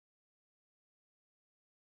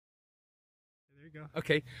There you go.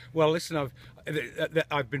 Okay, well listen,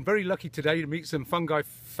 I've been very lucky today to meet some fungi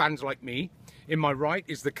fans like me. In my right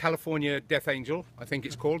is the California Death Angel, I think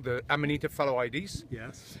it's called, the Amanita phalloides.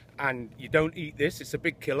 Yes. And you don't eat this, it's a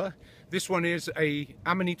big killer. This one is a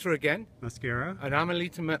Amanita again. Mascara. An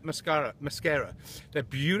Amanita mascara. They're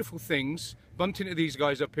beautiful things. Bumped into these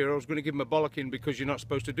guys up here. I was going to give them a bollocking because you're not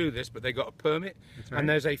supposed to do this, but they got a permit. That's right. And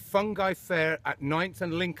there's a fungi fair at 9th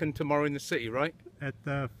and Lincoln tomorrow in the city, right? At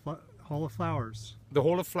the Hall of Flowers. The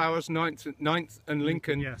Hall of Flowers, 9th and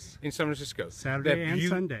Lincoln, yes. in San Francisco. Saturday and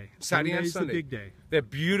Sunday. Saturday and Sunday's Sunday. the big day. They're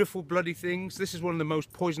beautiful bloody things. This is one of the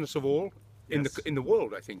most poisonous of all in the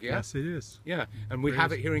world, I think. Yeah. Yes, it is. Yeah, and we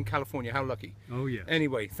have it here in California. How lucky. Oh yes.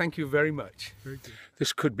 Anyway, thank you very much. Very good.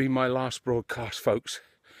 This could be my last broadcast, folks.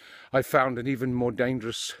 I found an even more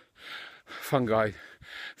dangerous fungi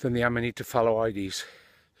than the Amanita phalloides.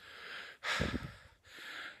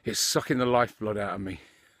 It's sucking the lifeblood out of me.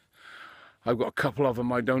 I've got a couple of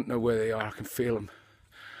them. I don't know where they are. I can feel them,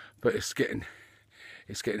 but it's getting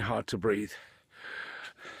hard to breathe.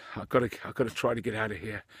 I've got to try to get out of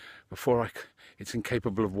here before it's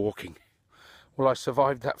incapable of walking. Well, I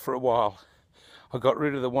survived that for a while. I got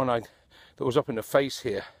rid of the one that was up in the face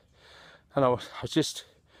here, and I just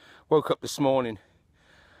woke up this morning.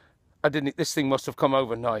 This thing must have come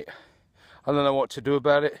overnight. I don't know what to do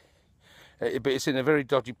about it, but it's in a very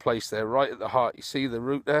dodgy place there, right at the heart. You see the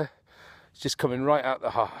root there? It's just coming right out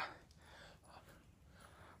the heart.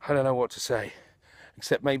 I don't know what to say,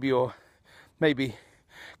 except maybe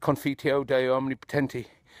Confitio Deo Omnipotenti,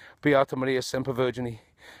 Beata Maria Semper Virgini,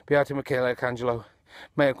 Beata Michele Arcangelo,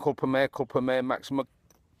 mea culpa, mea maxima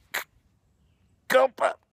culpa.